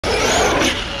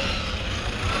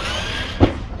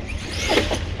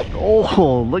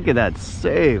Oh, look at that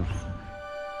save.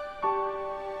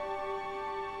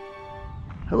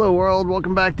 Hello world,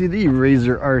 welcome back to the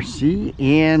Razor RC,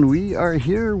 and we are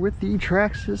here with the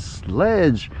Traxxas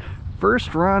Sledge.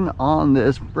 First run on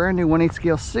this brand new 1/8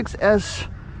 scale 6S.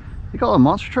 They call it a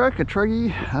monster truck, a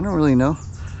truggy, I don't really know.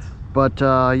 But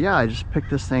yeah, I just picked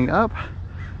this thing up.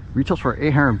 Retails for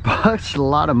 800 bucks, a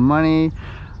lot of money.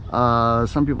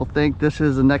 Some people think this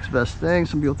is the next best thing.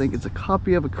 Some people think it's a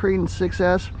copy of a Creighton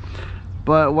 6S.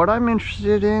 But what I'm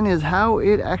interested in is how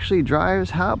it actually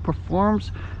drives, how it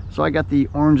performs. So I got the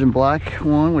orange and black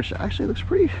one, which actually looks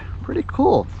pretty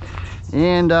cool.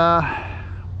 And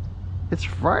it's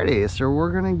Friday, so we're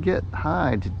gonna get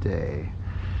high today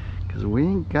because we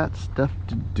ain't got stuff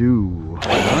to do.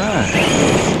 All right.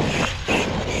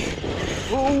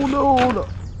 Oh no!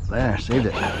 There, saved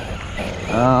it.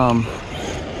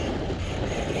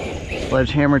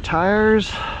 Sledgehammer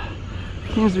tires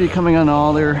seems to be coming on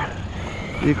all their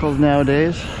vehicles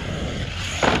nowadays.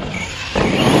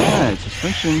 Alright,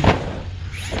 suspension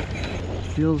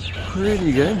feels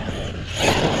pretty good.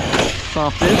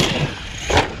 Softish.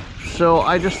 So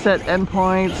I just set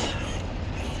endpoints,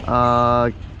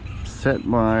 set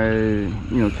my,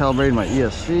 calibrated my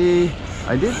ESC.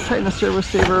 I did tighten the servo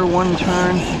saver one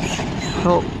turn.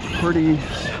 Felt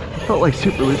like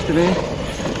super loose to me.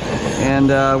 And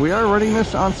we are running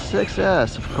this on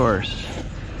 6S, of course.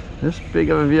 This big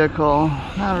of a vehicle,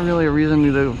 not really a reason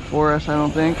to do 4S, I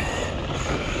don't think.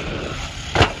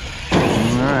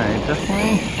 Alright,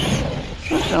 definitely,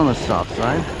 especially on the soft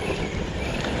side.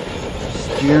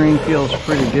 Steering feels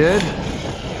pretty good.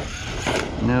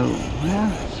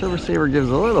 Servo saver gives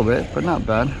a little bit, but not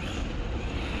bad.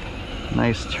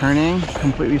 Nice turning,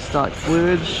 completely stock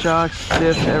fluids, shocks,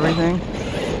 stiff, everything.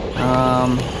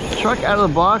 Truck out of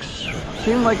the box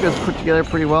seemed like it was put together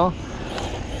pretty well.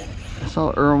 I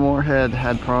saw Earlmore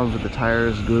had problems with the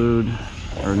tires glued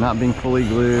or not being fully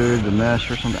glued, the mesh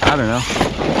or something. I don't know.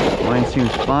 Mine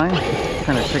seems fine.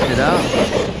 Kind of checked it out.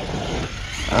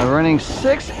 Running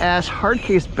 6S hard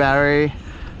case battery.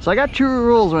 So I got two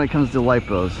rules when it comes to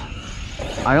lipos.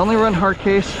 I only run hard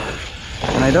case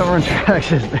and I don't run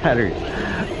Traxxas batteries.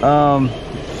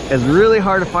 It's really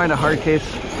hard to find a hard case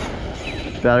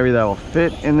battery that will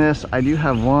fit in this. I do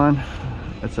have one.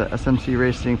 It's a SMC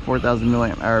Racing 4000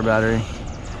 milliamp hour battery.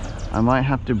 I might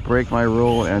have to break my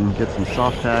rule and get some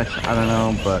soft packs. I don't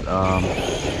know, but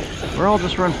we're all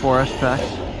just run 4S packs.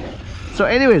 So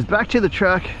anyways, back to the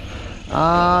truck.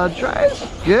 Drives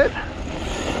good.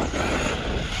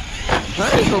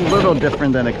 Drives a little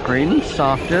different than a Creighton,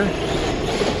 softer.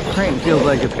 Creighton feels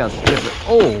like it's got stiffer.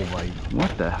 Oh my,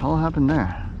 what the hell happened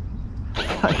there?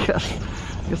 I guess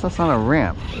that's not a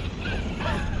ramp.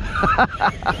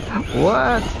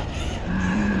 What?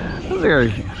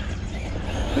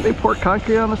 Did they pour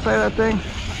concrete on the side of that thing?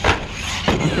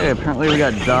 Okay, apparently we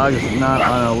got dogs not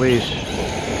on a leash.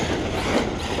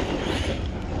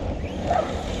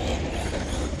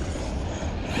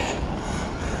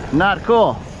 Not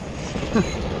cool.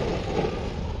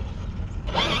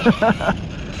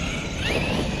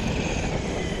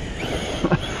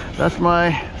 That's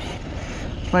my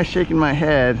shaking my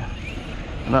head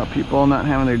about people not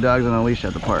having their dogs on a leash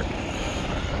at the park,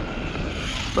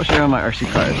 especially on my RC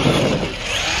cars.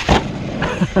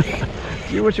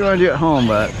 Do what you want to do at home,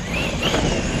 but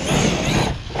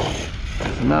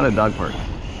it's not a dog park.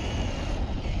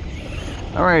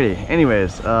 Alrighty,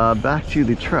 anyways, back to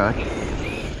the truck.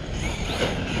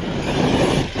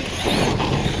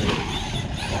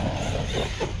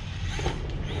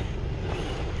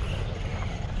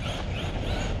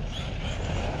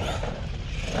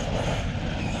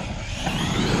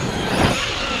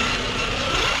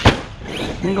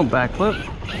 Single backflip.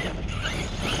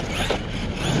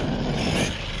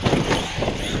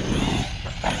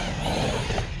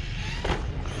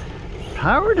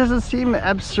 Power doesn't seem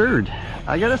absurd.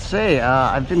 I gotta say,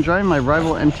 I've been driving my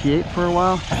rival MT8 for a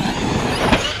while.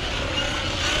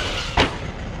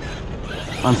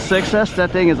 On 6S,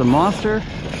 that thing is a monster.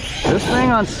 This thing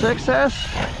on 6S,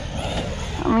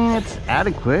 I mean, it's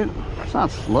adequate. It's not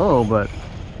slow, but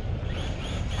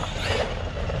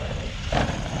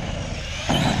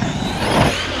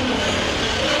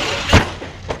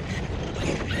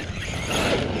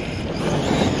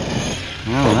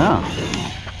I don't know.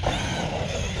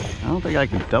 I don't think I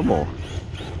could double.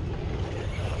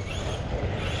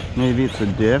 Maybe it's a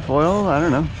diff oil, I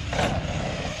don't know.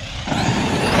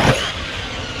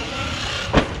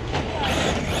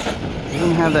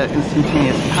 Doesn't have that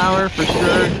instantaneous power for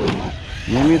sure.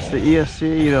 Maybe it's the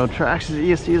ESC. Traxxas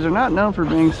ESCs are not known for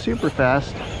being super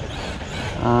fast.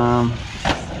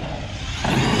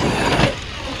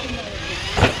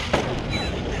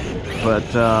 but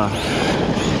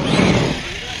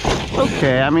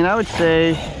okay. I mean, I would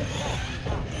say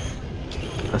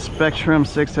a Spectrum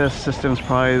 6S system is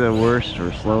probably the worst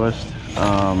or slowest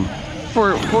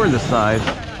for the size.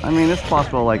 I mean, it's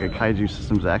possible like a Kaiju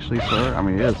system's actually slower. I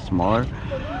mean, it is smaller,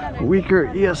 weaker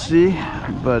ESC,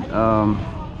 but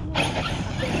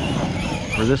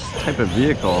for this type of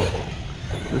vehicle,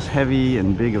 this heavy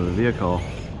and big of a vehicle,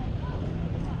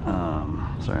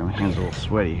 sorry, my hand's a little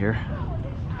sweaty here.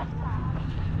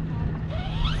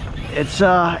 It's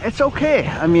okay.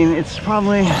 I mean, it's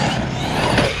probably,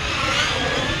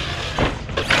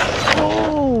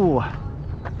 oh,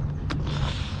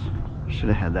 should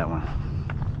have had that one.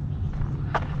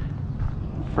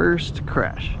 First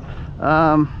crash.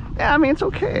 Yeah, I mean, it's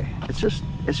okay. It's just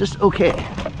okay.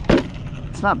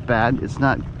 It's not bad. It's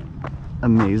not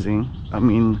amazing. I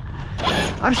mean,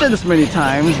 I've said this many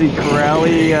times, the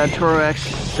Corrali Toro X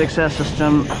 6S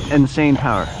system, insane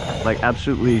power. Like,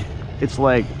 absolutely, it's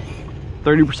like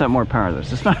 30% more power than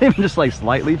this. It's not even just like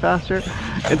slightly faster.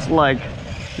 It's like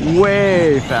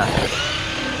way faster.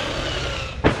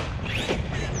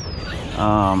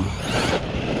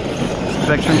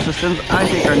 Spectrum systems, I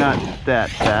think, are not that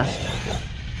fast.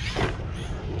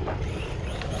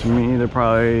 To me, they're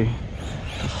probably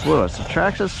the slowest. The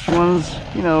Traxxas ones,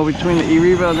 you know, between the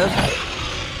E-Revo and this,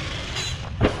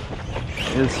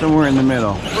 is somewhere in the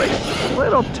middle. A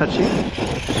little touchy.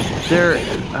 They're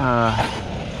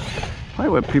probably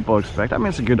what people expect. I mean,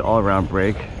 it's a good all-around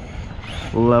brake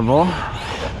level.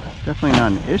 Definitely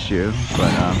not an issue,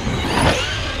 but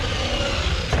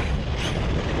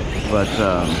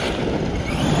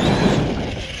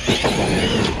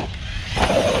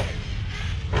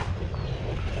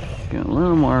get a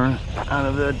little more out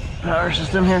of the power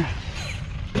system here.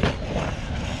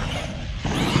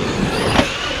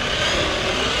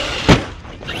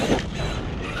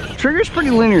 Trigger's pretty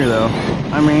linear though.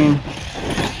 I mean,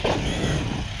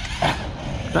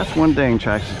 that's one thing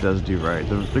Traxxas does do right.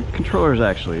 The controllers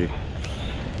actually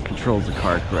controls the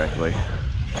car correctly.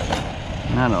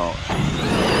 Not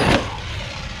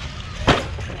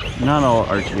all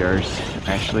RTRs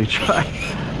actually try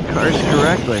cars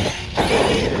correctly.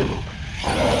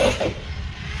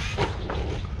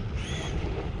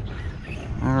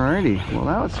 Alrighty, well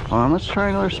that was fun. Let's try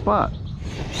another spot.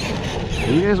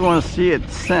 You guys want to see it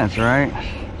sense, right?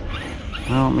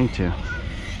 Well, me too.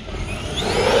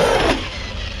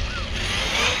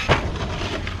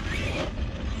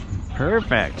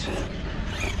 Perfect.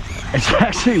 It's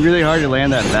actually really hard to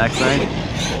land that backside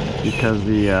because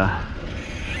there's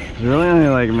really only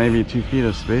like maybe 2 feet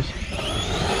of space.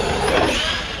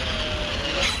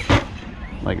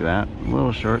 Like that, a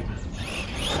little short.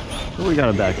 But we got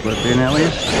a backflip in at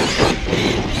least.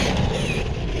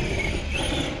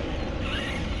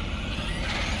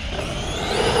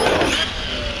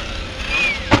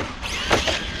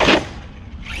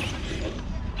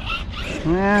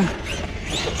 Yeah.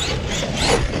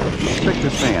 Let's check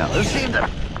this thing out. Let's see if the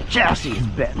chassis is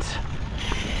bent.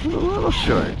 A little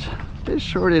short. It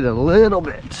shorted a little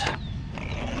bit.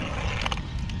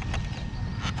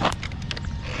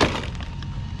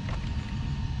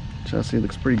 Chassis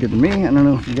looks pretty good to me. I don't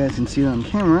know if you guys can see it on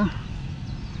camera.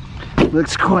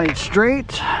 Looks quite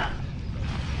straight.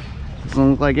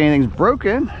 Doesn't look like anything's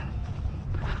broken.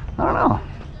 I don't know.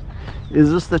 Is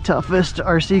this the toughest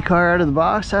RC car out of the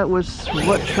box? That was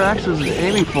what Traxxas was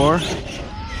aiming for.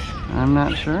 I'm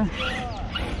not sure.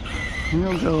 Maybe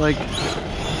we'll go like...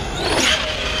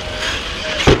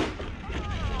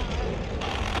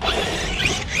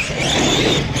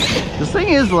 This thing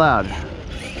is loud.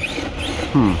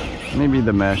 Maybe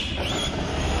the mesh.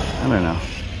 I don't know.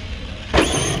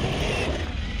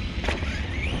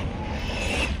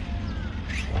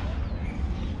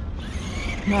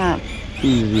 Not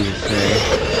easy to say.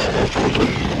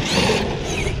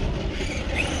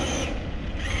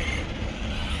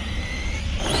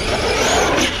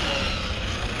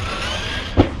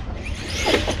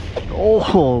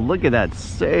 Oh, look at that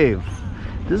save.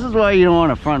 This is why you don't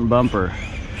want a front bumper.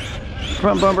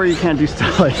 Front bumper, you can't do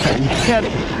stuff like that. You can't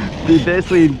be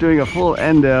basically doing a full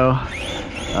endo,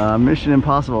 Mission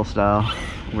Impossible style.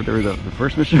 Whatever the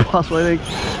first Mission Impossible, I think.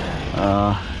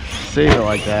 Save it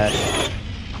like that.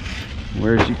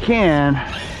 Whereas you can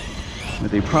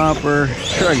with a proper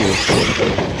truggy.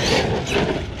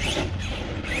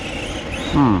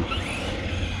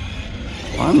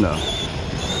 Fun though.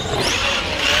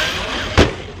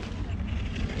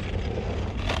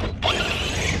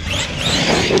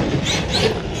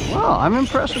 Wow, I'm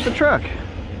impressed with the truck.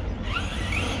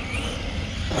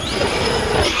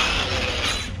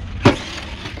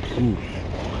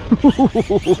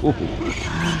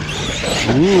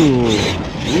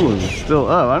 Ooh, it's still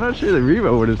up. I'm not sure the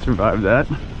Revo would have survived that,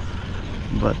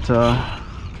 but I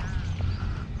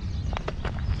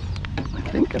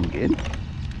think I'm good.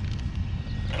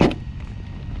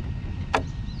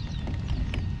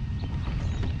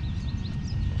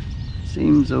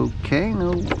 Seems okay.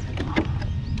 No.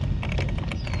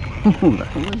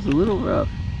 That was a little rough.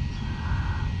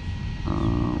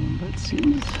 But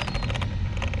seems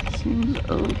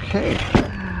okay.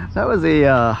 That was a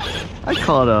I'd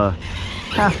call it a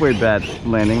halfway bad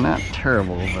landing. Not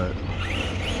terrible, but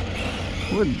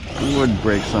would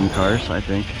break some cars, I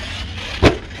think.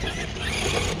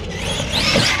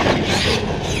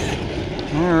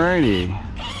 Alrighty.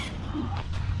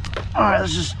 Alright,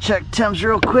 let's just check temps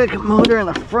real quick. Motor in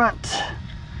the front.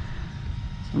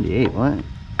 78, what?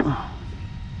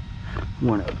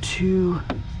 102.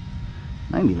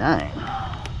 99.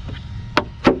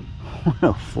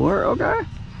 104, okay.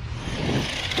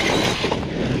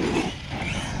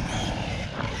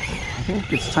 I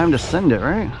think it's time to send it,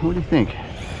 right? What do you think?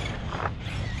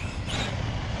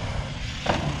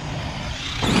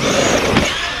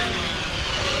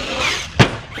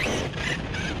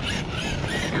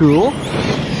 Cool.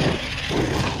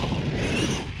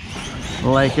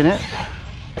 Liking it.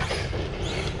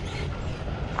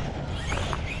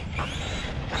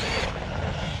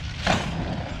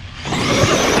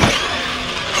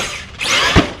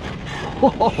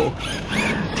 Whoa.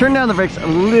 Turn down the brakes a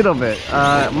little bit.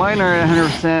 Mine are at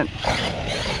 100%.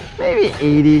 Maybe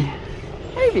 80.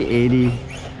 Maybe 80. I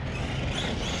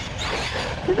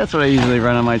think that's what I usually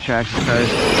run on my Traxxas cars.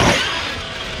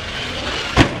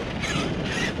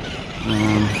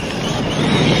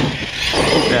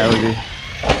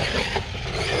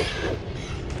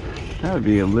 That would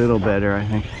be a little better, I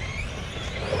think.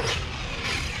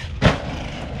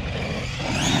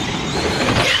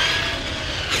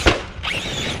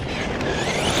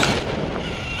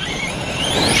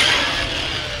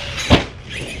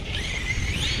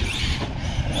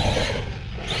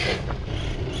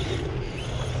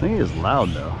 I think it is loud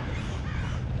though.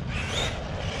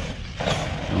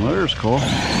 The motor's cool.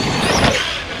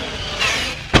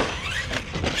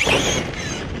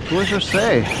 What's your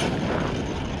say?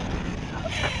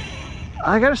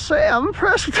 I gotta say, I'm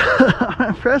impressed. I'm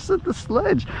impressed with the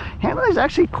Sledge. Handling is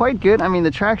actually quite good. I mean,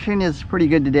 the traction is pretty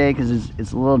good today because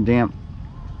it's a little damp.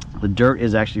 The dirt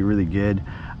is actually really good.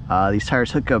 These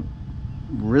tires hook up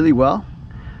really well.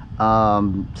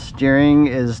 Steering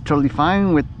is totally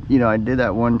fine with, you know, I did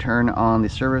that one turn on the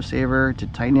servo saver to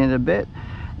tighten it a bit,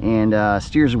 and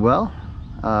steers well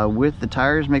with the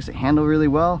tires, makes it handle really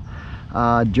well.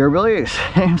 Durability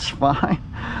seems fine.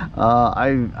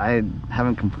 I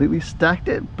haven't completely stacked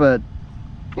it, but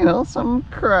you know, some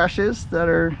crashes that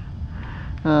are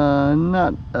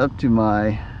not up to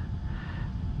my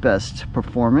best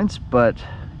performance, but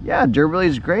yeah, durability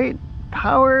is great.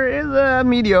 Power is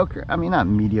mediocre. I mean, not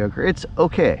mediocre, it's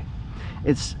okay.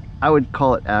 I would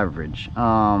call it average.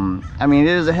 I mean,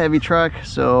 it is a heavy truck,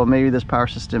 so maybe this power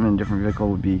system in a different vehicle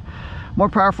would be more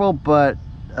powerful, but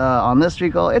on this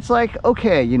vehicle, it's like,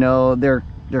 okay, you know, their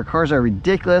cars are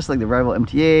ridiculous, like the Rival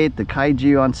MT8, the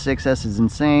Kaiju on 6S is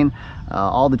insane,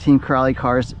 all the Team Crowley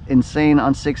cars insane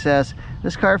on 6S.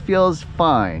 This car feels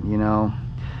fine, you know,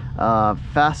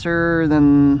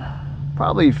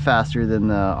 probably faster than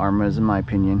the Armas in my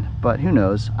opinion, but who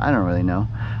knows, I don't really know.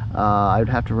 I would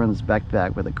have to run this back to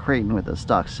back with a Creighton with a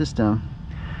stock system.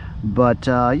 But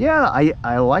yeah,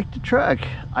 I like the truck.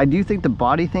 I do think the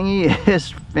body thingy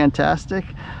is fantastic.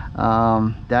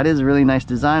 That is a really nice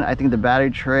design. I think the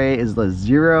battery tray is the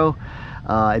 0.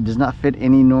 It does not fit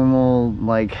any normal,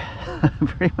 like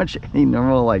pretty much any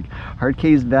normal like hard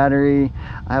case battery.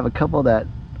 I have a couple that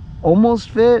almost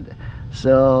fit,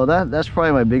 so that's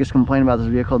probably my biggest complaint about this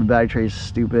vehicle. The battery tray is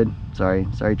stupid. Sorry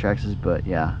Traxxas, but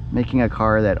yeah, making a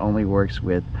car that only works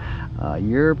with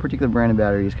your particular brand of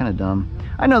battery is kind of dumb.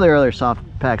 I know there are other soft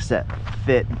packs that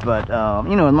fit, but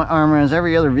you know, in my Armors,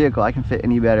 every other vehicle, I can fit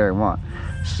any battery I want.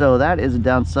 So that is a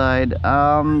downside.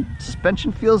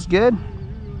 Suspension feels good.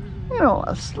 You know,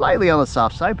 slightly on the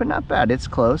soft side, but not bad. It's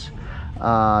close.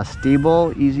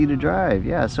 Stable, easy to drive.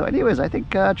 Yeah. So, anyways, I think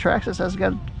Traxxas has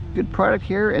got a good product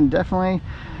here, and definitely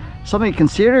something to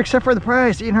consider. Except for the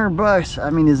price, $800. I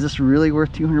mean, is this really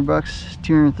worth $200?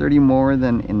 $230 more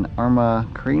than an Arma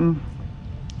Creighton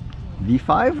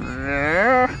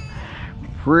V5?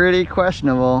 Pretty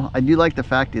questionable. I do like the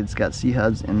fact it's got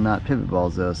C-hubs and not pivot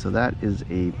balls though, so that is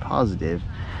a positive.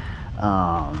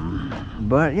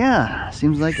 But yeah,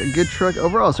 seems like a good truck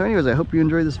overall. So anyways, I hope you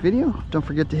enjoyed this video. Don't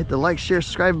forget to hit the like, share,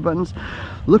 subscribe buttons.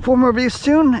 Look for more videos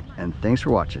soon, and thanks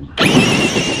for watching.